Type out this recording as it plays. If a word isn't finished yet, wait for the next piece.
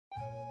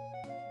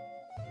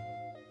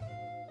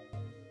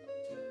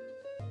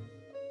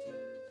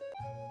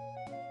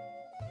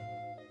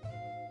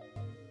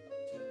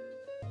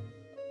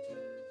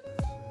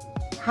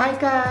Hi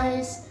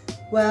guys!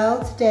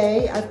 Well,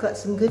 today I've got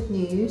some good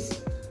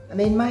news.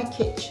 I'm in my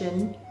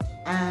kitchen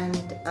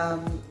and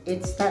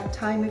it's that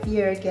time of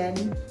year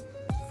again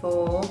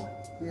for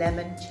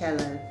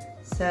Lemoncello.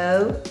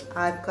 So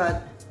I've got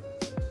a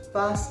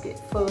basket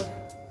full of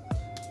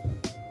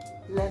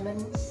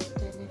lemons,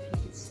 don't know if you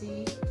can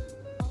see,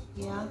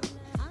 yeah,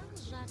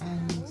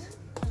 and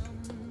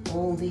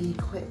all the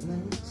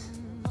equipment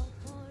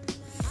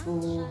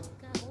for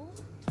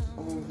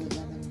all the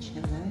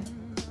Lemoncello.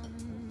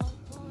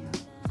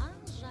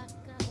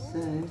 So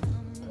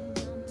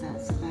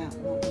that's about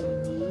what we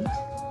need,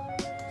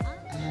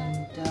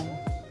 and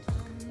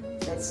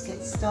let's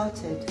get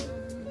started.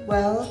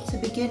 Well, to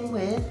begin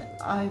with,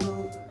 I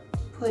will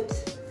put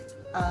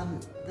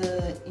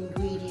the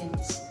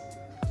ingredients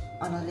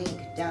on a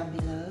link down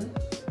below,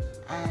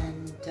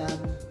 and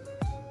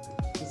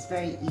it's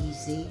very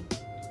easy,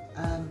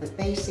 but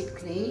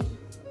basically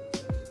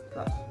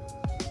got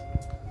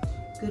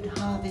good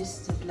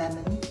harvest of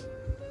lemon,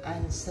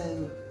 and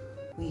so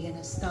we're going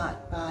to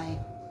start by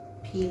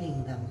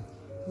peeling them.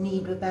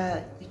 Need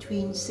about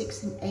between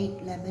 6 and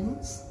 8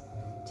 lemons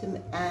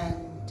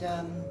and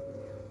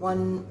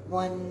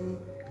 1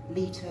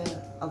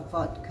 liter of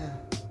vodka.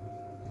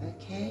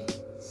 Okay,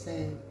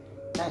 so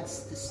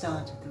that's the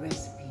start of the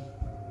recipe.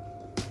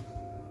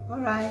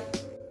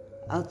 Alright,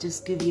 I'll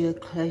just give you a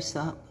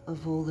close-up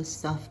of all the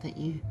stuff that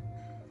you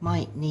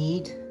might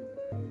need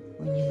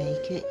when you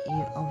make it.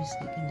 You're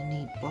obviously going to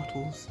need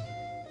bottles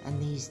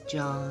and these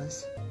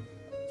jars.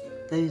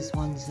 Those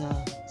ones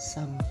are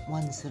some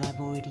ones that I've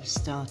already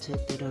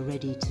started that are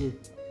ready to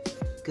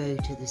go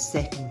to the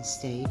second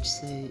stage.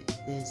 So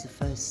there's a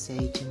first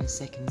stage and a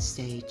second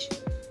stage,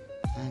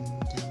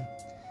 and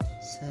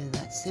so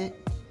that's it,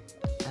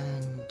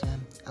 and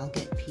I'll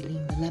get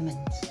peeling the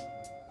lemons.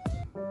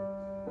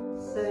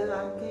 So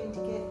I'm going to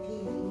get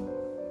peeling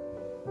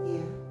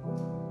here,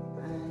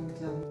 and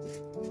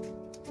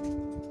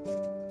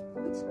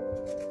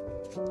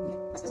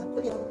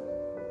put it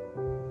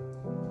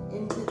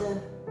into the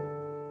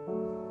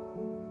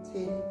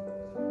tin,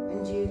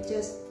 and you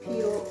just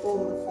peel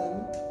all of them,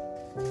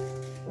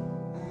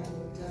 and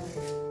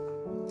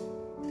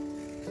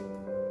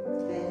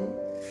then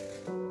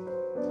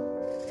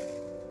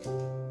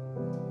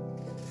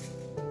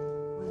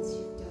once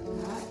you've done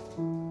that,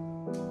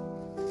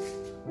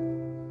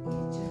 you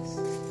just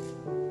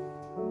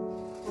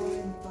pour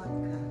in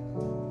vodka.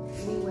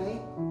 Anyway,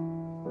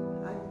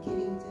 I'm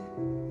getting to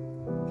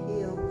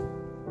peel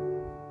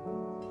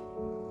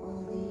all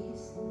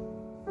these.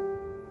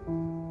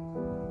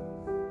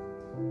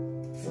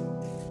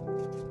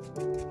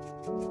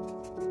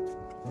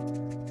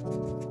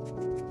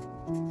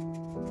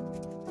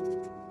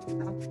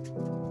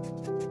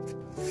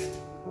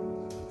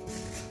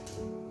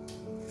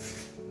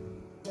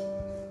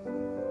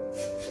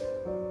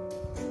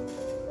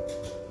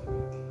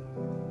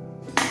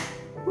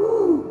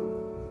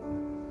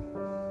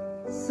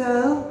 So,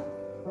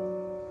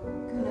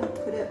 I'm gonna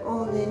put it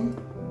all in.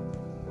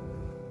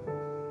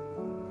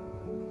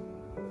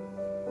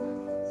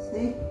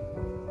 See?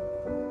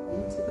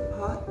 Into the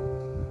pot,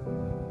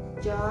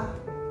 jar,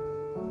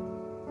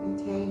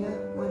 container,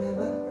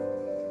 whatever.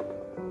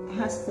 It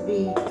has to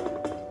be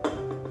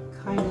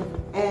kind of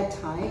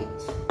airtight.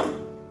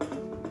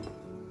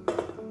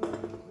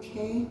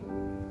 Okay?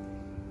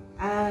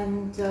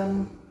 And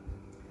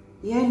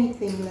the only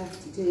thing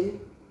left to do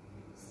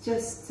is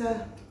just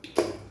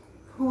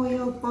pour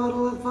your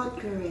bottle of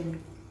vodka in.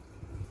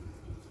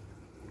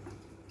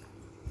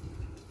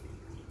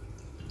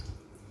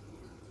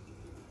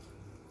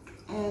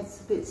 And it's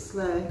a bit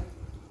slow.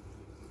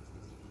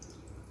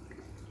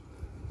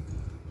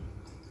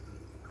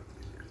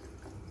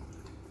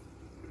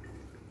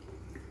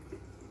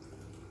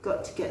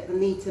 Got to get the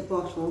litre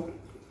bottle,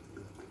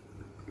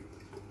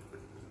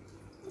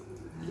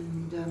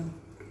 and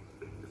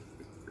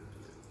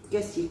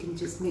guess you can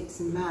just mix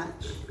and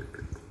match.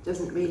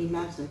 Doesn't really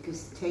matter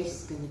because the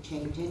taste is going to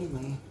change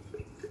anyway.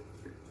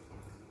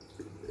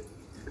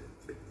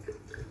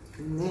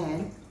 And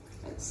then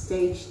at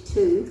stage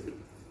 2,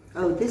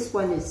 oh, this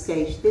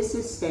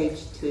is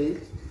stage 2,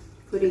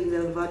 putting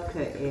the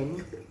vodka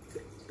in.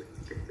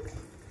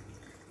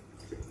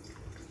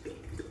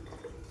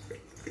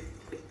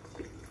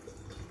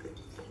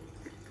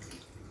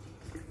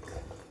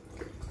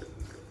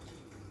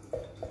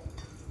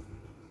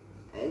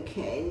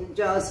 Okay, the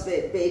jar's a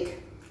bit big.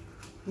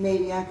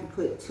 Maybe I could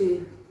put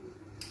two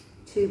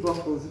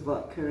bottles of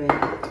vodka in.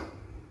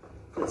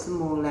 Put some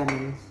more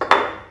lemons.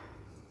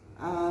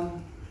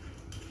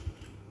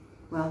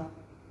 Well,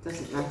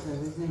 doesn't matter.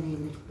 There's only a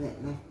little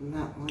bit left in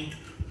that one.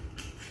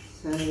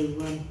 So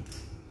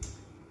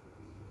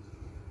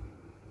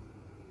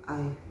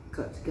I've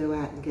got to go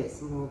out and get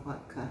some more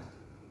vodka.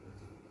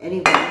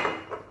 Anyway,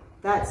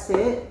 that's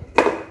it.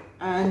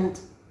 And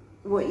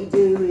what you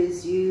do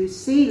is you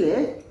seal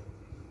it.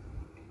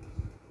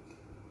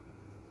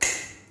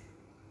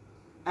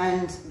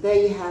 And there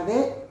you have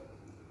it,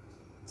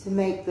 to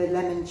make the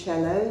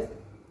limoncello,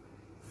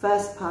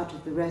 first part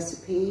of the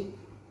recipe.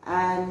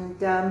 And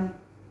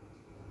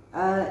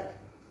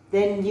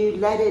then you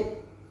let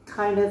it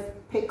kind of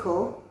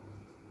pickle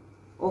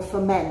or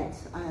ferment.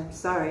 I'm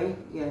sorry,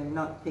 yeah,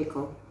 not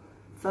pickle.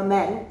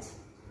 Ferment.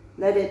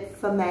 Let it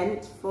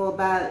ferment for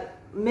about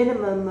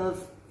minimum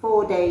of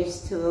 4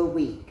 days to a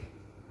week.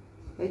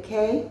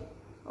 Okay?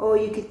 Or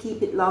you could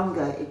keep it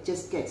longer. It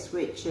just gets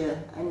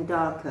richer and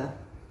darker,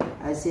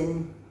 as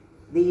in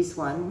these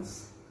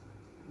ones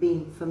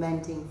been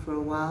fermenting for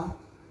a while.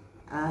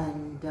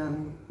 And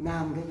now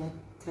I'm going to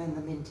turn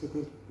them into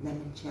the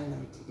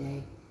limoncello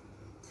today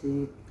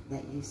to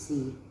let you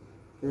see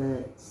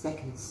the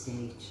second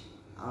stage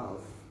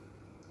of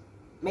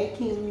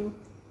making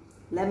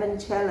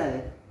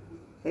limoncello.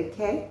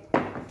 Okay?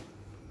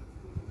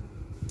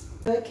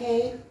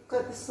 Okay,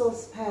 got the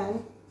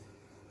saucepan,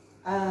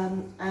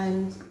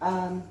 and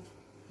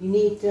you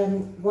need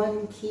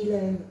 1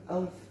 kilo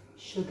of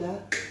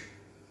sugar,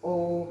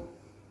 or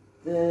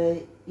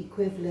the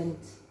equivalent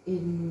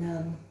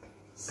in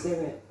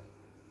syrup.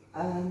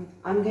 I'm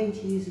going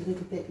to use a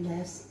little bit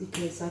less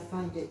because I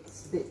find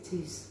it's a bit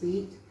too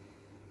sweet,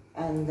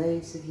 and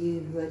those of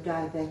you who are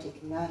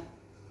diabetic and that,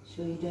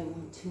 sure you don't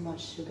want too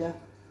much sugar.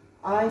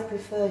 I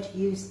prefer to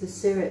use the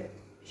syrup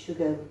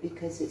sugar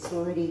because it's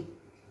already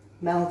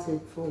melted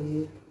for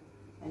you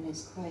and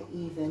it's quite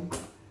even,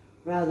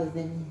 rather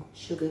than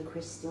sugar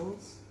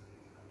crystals.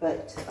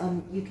 But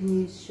you can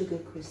use sugar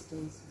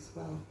crystals as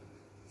well,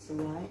 it's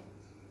alright.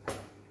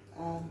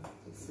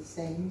 It's the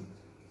same.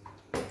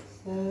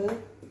 So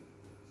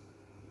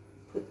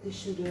put the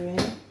sugar in.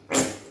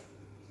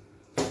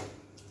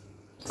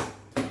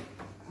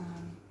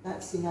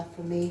 That's enough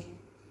for me.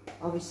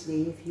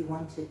 Obviously, if you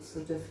want it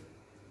sort of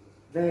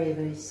very,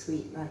 very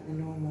sweet like the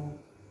normal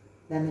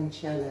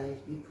limoncello,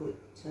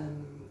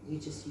 you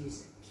just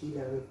use a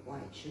kilo of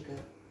white sugar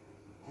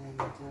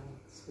and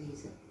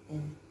squeeze it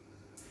in.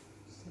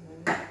 So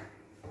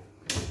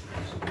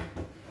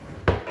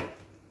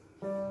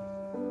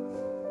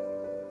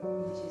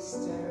you just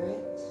stir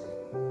it,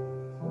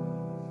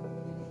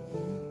 get it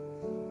in,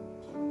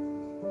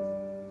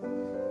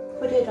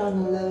 put it on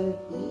a low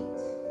heat,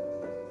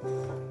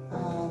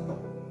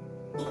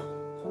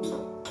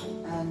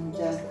 and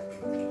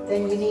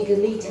then you need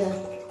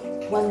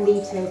 1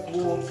 litre of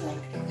water.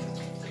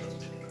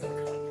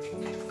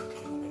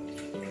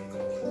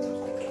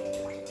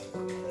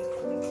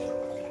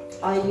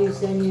 I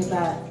use only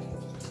about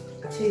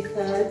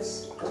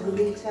 2/3 of a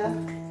litre,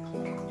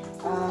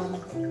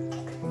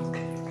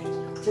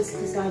 just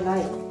because I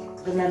like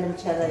the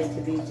limoncello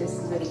to be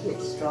just a little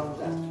bit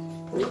stronger.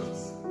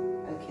 Oops.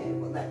 Okay,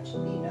 well that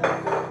should be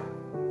enough.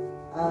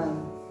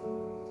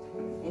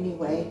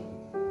 Anyway,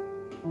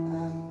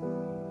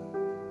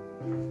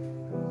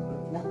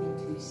 nothing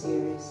too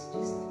serious,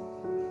 just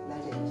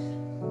let it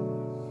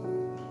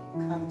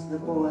come to the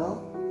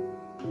boil,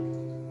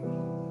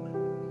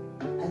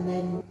 and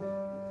then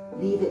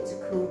leave it to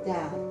cool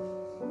down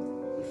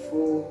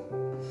before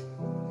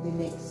we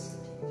mix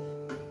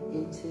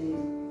into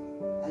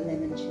a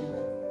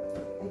limoncello.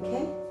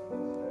 Okay?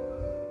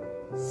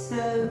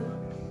 So,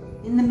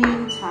 in the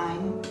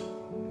meantime,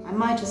 I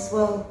might as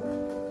well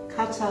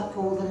cut up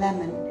all the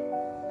lemon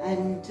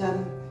and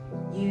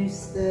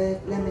use the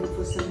lemon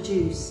for some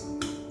juice,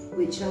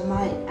 which I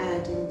might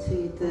add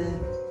into the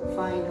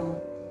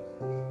final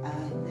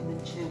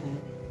limoncello.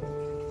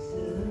 So,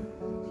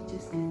 we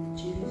just get the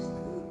juice.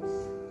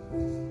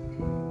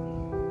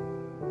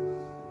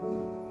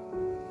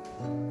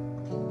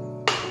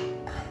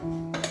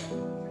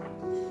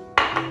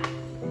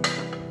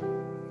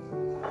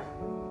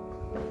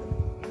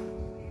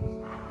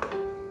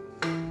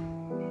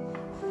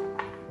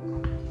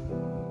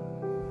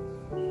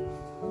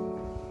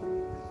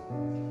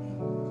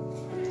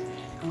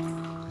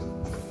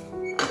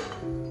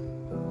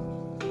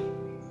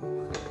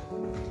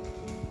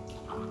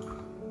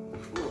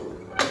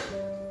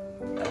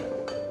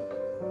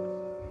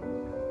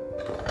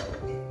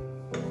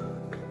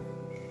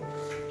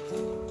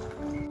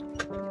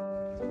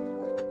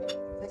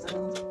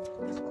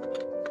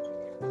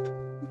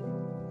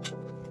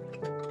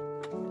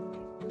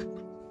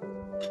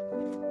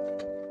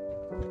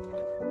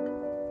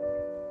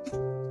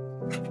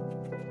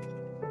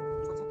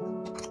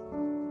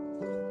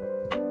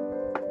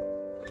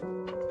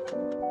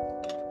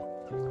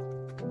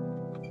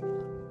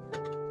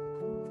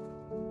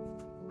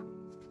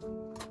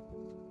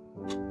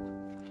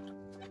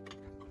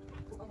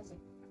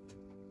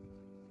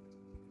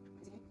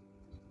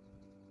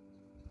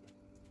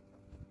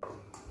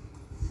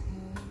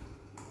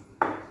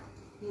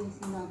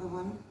 Here's another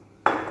one.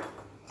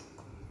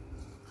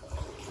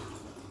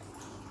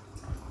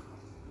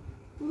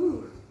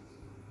 Ooh,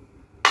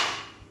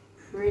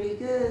 pretty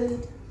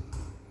good.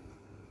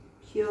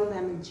 Pure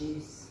lemon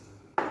juice.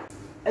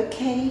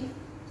 Okay,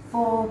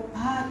 for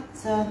part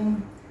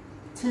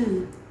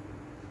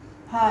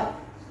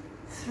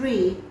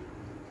 3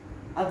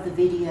 of the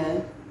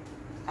video,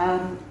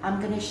 I'm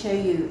going to show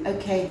you.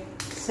 Okay,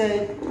 so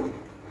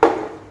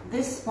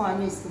this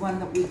one is the one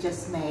that we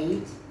just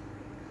made.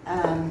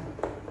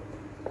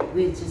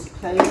 We'll just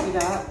close it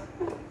up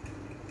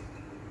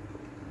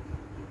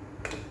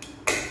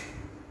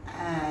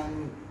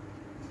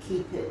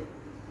keep it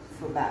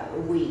for about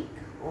a week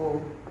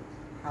or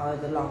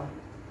however long.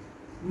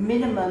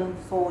 Minimum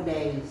 4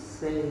 days.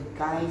 So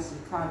guys,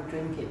 you can't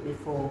drink it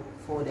before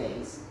 4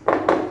 days.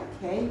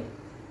 Okay.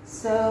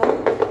 So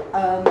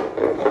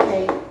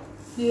okay,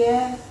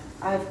 here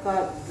I've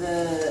got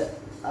the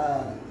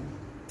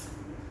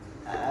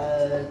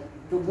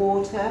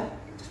water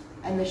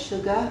and the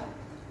sugar.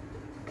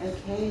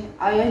 Okay,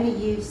 I only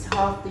used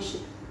half the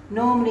sugar.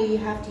 Normally you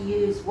have to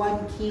use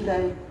 1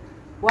 kilo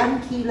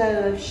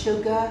of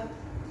sugar,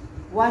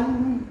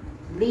 1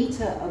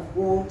 liter of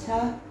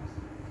water,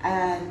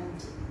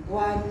 and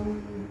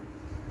 1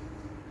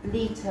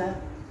 liter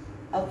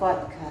of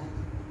vodka.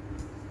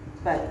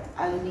 But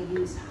I only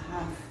use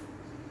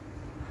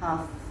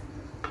half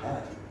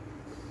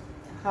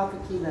a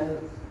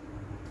kilo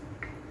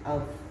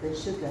of the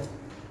sugar,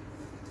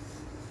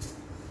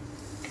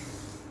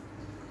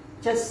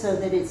 just so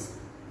that it's,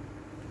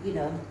 you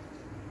know,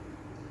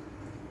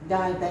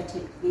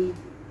 diabetically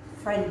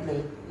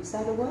friendly. Is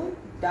that a word?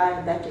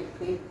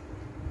 Diabetically,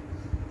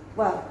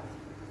 well,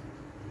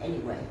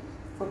 anyway,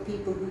 for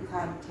people who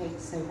can't take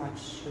so much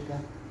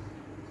sugar.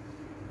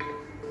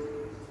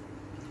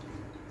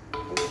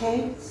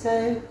 Okay,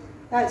 so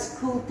that's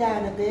cooled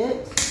down a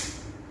bit,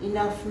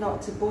 enough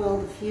not to boil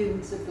the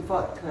fumes of the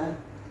vodka,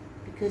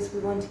 because we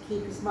want to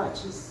keep as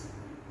much as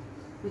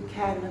we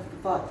can of the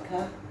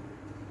vodka.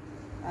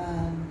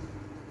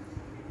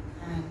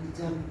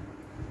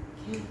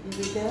 Okay, here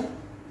we go.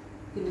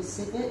 We're going to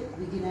sieve it.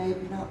 We're going to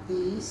open up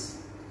these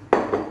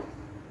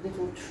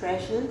little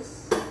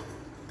treasures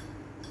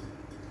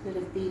that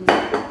have been...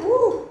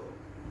 Ooh!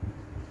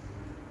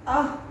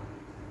 Oh,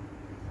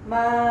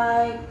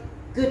 my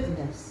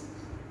goodness.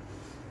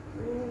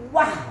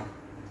 Wow!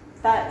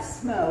 That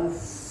smells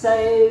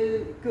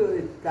so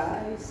good,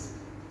 guys.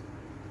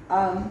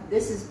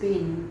 This has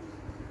been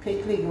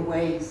pickling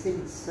away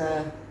since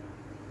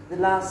the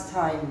last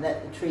time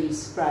that the tree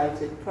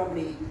sprouted.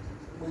 Probably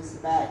was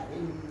about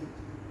in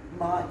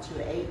March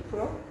or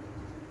April.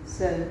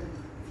 So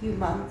a few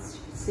months.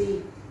 You can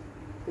see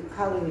the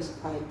colour is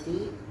quite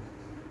deep.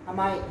 I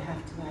might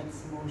have to add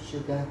some more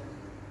sugar,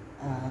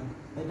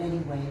 but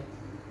anyway,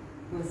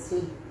 we'll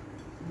see.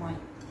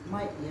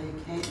 Might be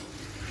okay.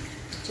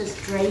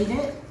 Just drain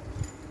it,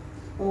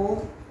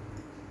 or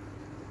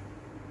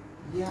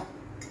yeah,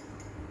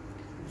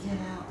 get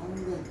out all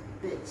the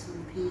bits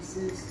and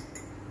pieces.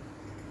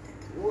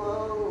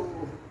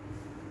 Whoa,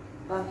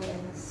 bung it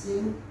in the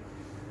sink,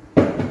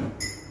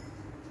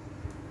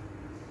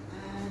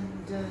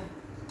 and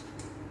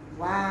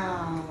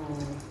wow,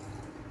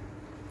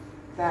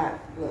 that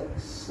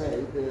looks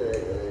so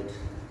good.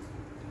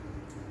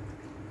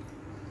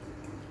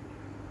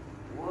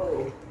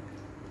 Whoa,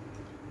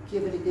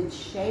 give it a good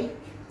shake.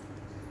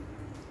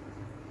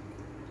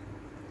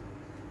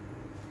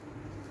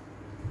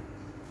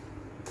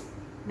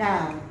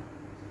 Now,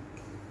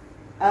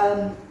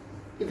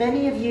 if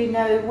any of you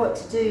know what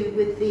to do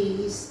with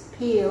these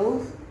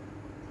peels,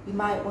 you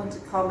might want to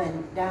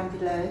comment down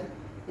below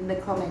in the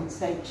comment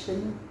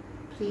section.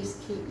 Please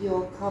keep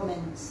your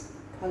comments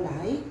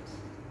polite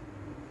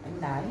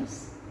and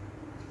nice,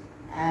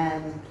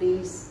 and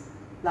please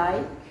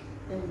like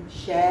and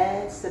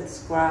share,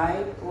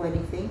 subscribe or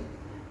anything.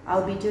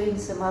 I'll be doing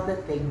some other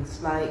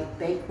things like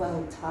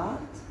Bakewell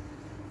tart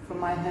from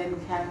my home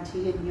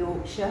county in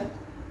Yorkshire,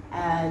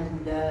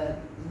 and the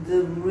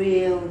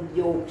real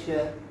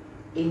Yorkshire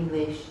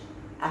English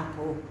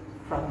apple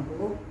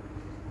crumble,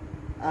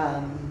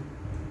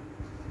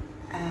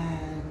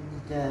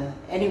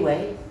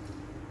 anyway,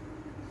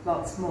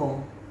 lots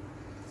more.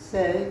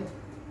 So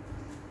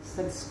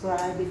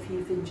subscribe if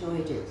you've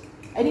enjoyed it.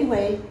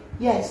 Anyway,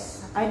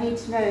 yes, I need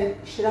to know,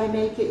 should I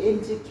make it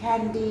into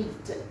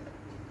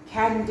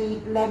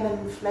candied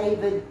lemon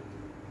flavoured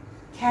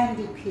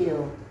candy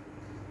peel?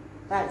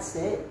 That's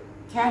it.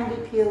 Candy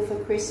peel for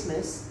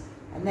Christmas,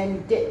 and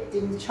then dipped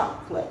in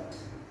chocolate,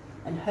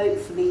 and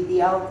hopefully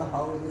the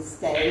alcohol will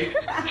stay.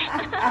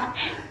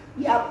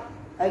 Yep,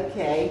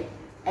 okay.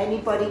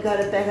 Anybody got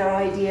a better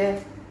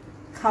idea?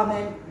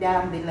 Comment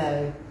down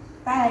below.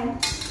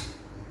 Thanks.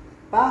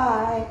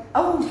 Bye.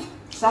 Oh,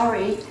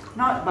 sorry,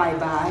 not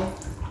bye-bye.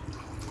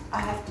 I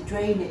have to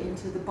drain it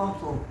into the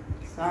bottle.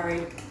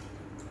 Sorry.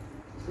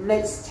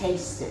 Let's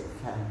taste it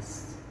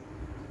first.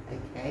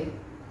 Okay?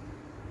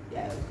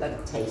 Yeah, we've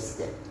got to taste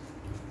it.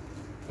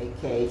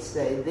 Okay,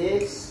 so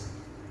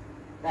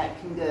that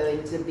can go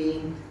into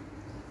being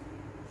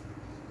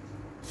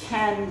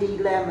candy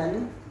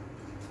lemon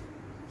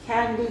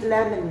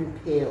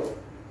peel.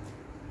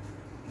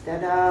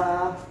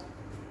 Ta-da!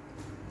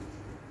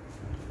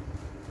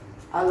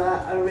 A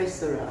la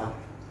Arissara.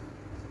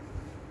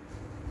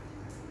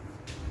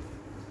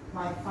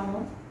 My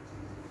funnel.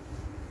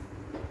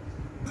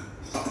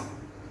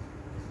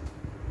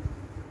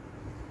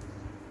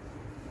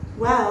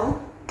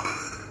 Well,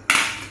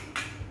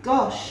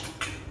 gosh,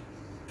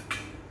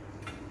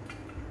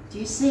 do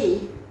you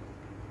see?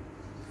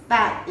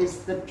 That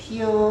is the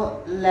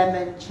pure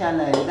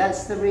Lemoncello.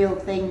 That's the real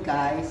thing,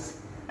 guys.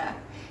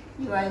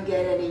 You won't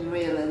get any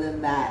realer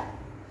than that.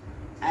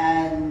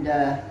 And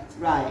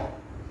right,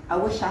 I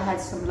wish I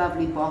had some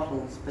lovely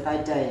bottles, but I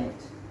don't.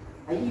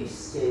 I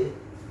used to.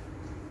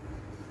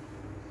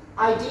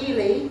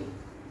 Ideally,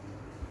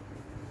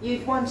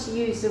 you'd want to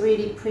use a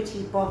really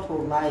pretty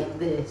bottle like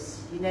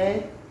this, you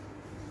know?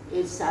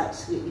 It's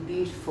absolutely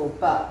beautiful,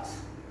 but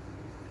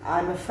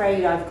I'm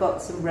afraid I've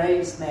got some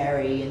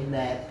rosemary in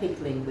there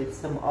pickling with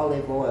some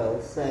olive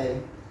oil,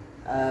 so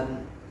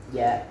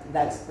yeah,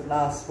 that's the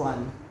last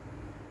one.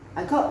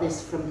 I got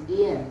this from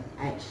Ian,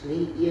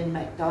 actually, Ian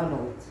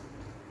MacDonald,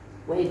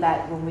 way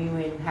back when we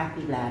were in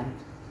Happy Land.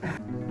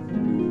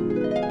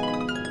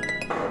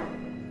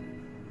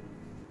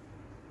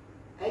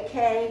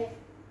 Okay,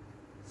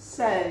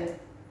 so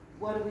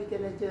what are we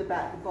going to do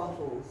about the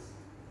bottles?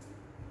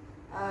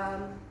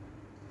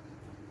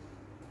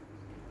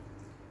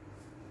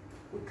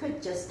 We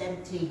could just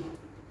empty,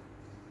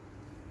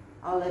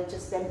 I'll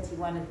just empty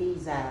one of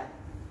these out,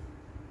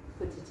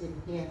 put it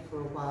in here for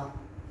a while.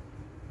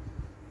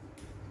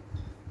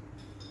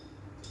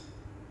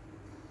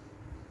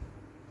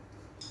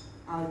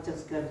 I'll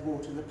just go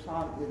water the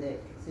plant with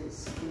it because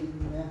it's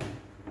been,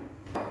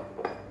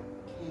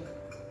 okay,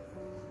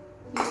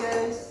 here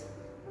goes.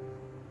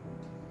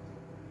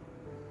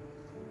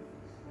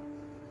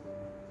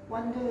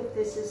 Wonder if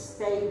this is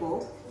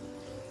stable.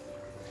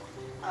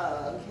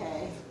 Oh,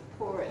 okay,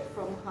 pour it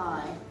from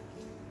high.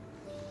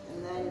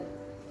 And then,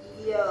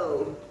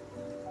 yo,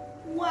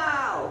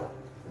 wow!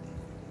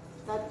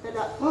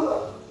 Da-da-da.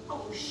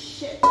 Oh,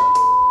 shit!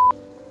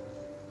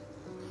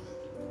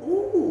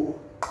 Ooh!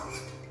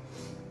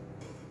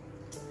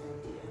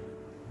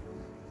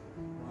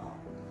 Wow.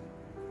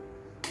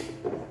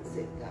 That's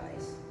it,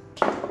 guys.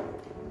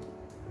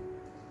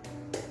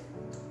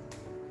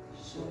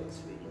 Sure, it's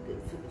really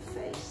good for the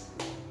face.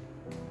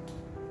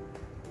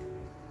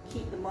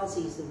 Keep the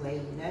mozzies away,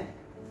 you know.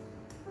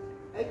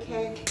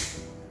 Okay.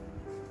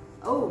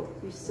 Oh,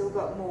 we've still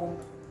got more.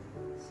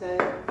 So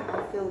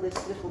I'll fill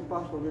this little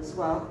bottle as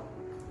well.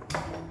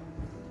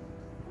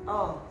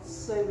 Oh,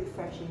 so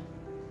refreshing.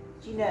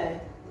 Do you know?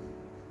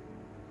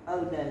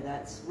 Oh no,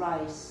 that's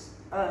rice.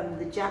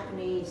 The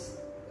Japanese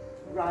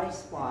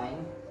rice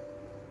wine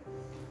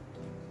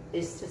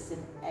is just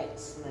an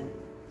excellent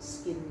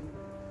skin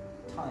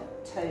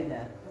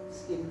toner,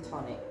 skin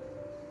tonic.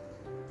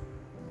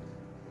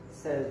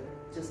 So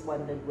just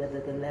wondered whether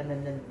the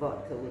lemon and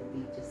vodka would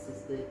be just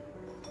as good.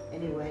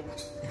 Anyway,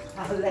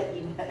 I'll let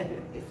you know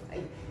if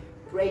I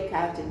break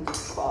out into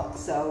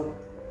spots, so,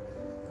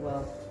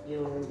 well,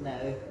 you'll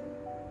know.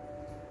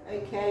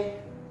 Okay,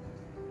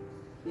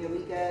 here we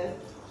go.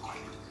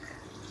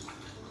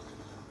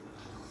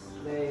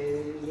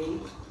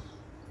 Slowly.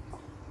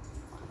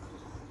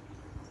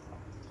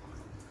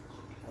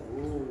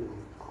 Oh,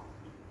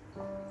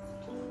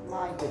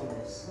 my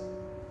goodness.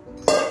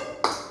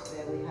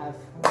 There we have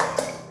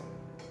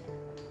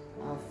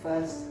our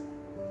first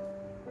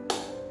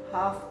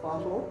half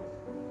bottle,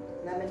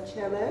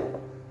 Lemoncello,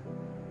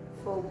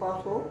 full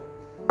bottle,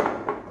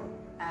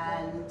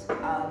 and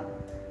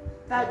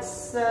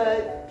that's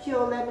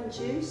pure lemon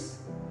juice.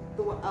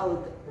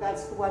 Oh,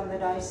 that's the one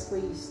that I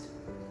squeezed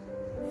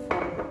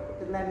from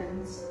the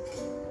lemons,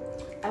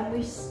 and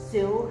we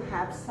still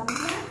have some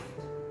left,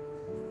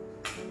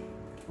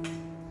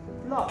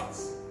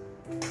 lots,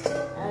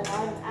 and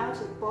I'm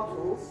out of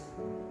bottles,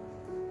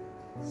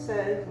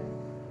 so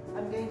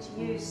I'm going to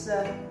use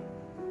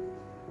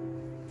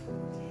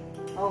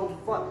old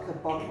vodka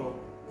bottle.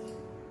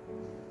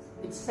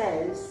 It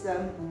says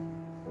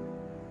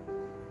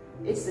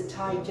it's a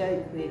Thai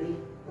joke, really.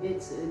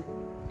 It's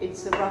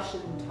a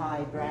Russian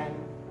Thai brand,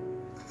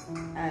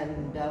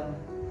 and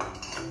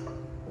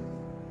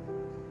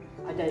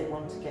I don't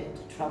want to get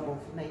into trouble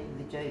for making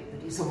the joke,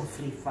 but it's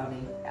awfully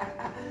funny.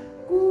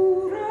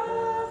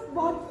 Gura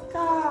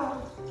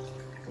vodka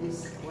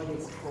is what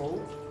it's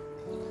called,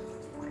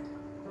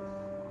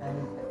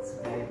 and it's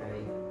very,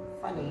 very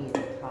funny in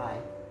Thai.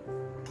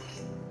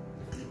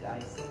 If you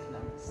guys can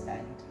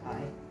understand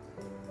Thai.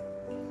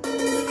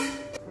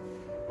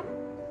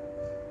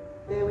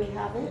 There we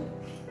have it.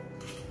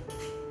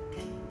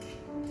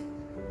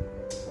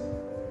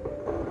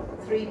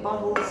 3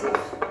 bottles of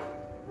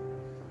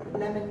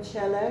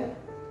Lemoncello,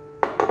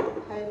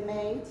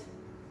 homemade.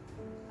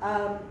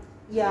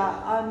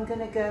 Yeah, I'm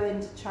gonna go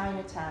into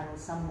Chinatown or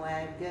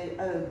somewhere,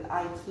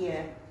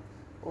 IKEA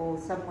or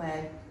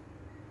somewhere,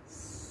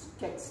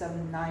 get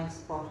some nice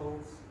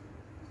bottles,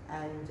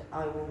 and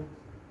I will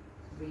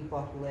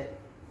rebottle it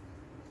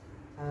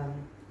and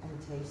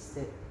taste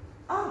it.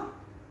 Ah,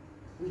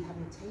 we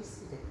haven't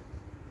tasted it.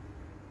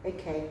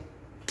 Okay,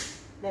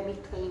 let me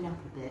clean up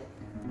a bit.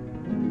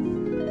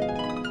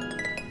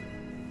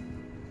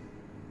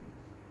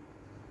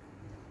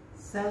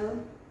 So,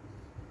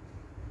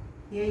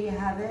 here you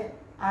have it.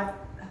 I've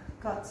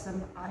got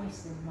some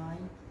ice in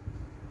mine.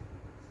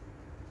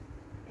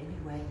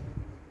 Anyway,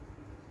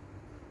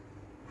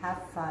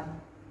 have fun.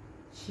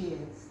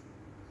 Cheers.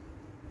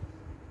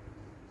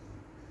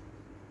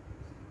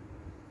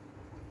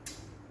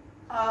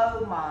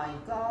 Oh my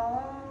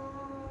God.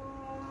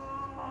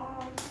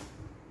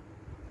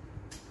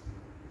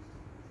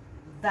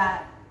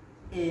 That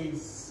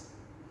is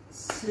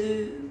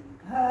superb.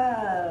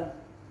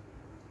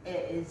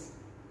 It is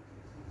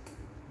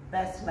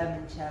best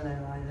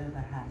limoncello I've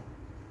ever had.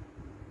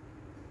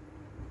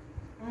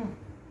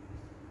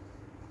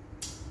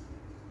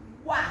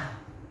 Wow.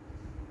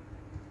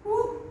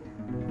 Woo.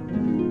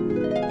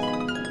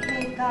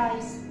 Okay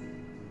guys,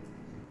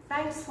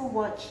 thanks for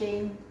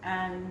watching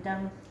and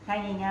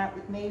hanging out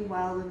with me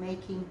while we're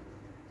making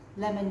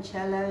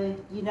limoncello.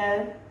 You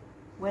know,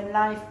 when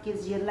life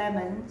gives you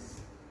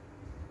lemons,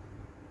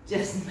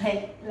 just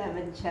make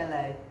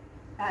limoncello.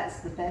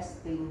 That's the best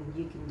thing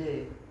you can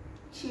do.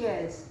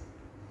 Cheers.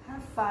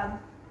 Have fun.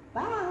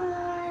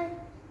 Bye.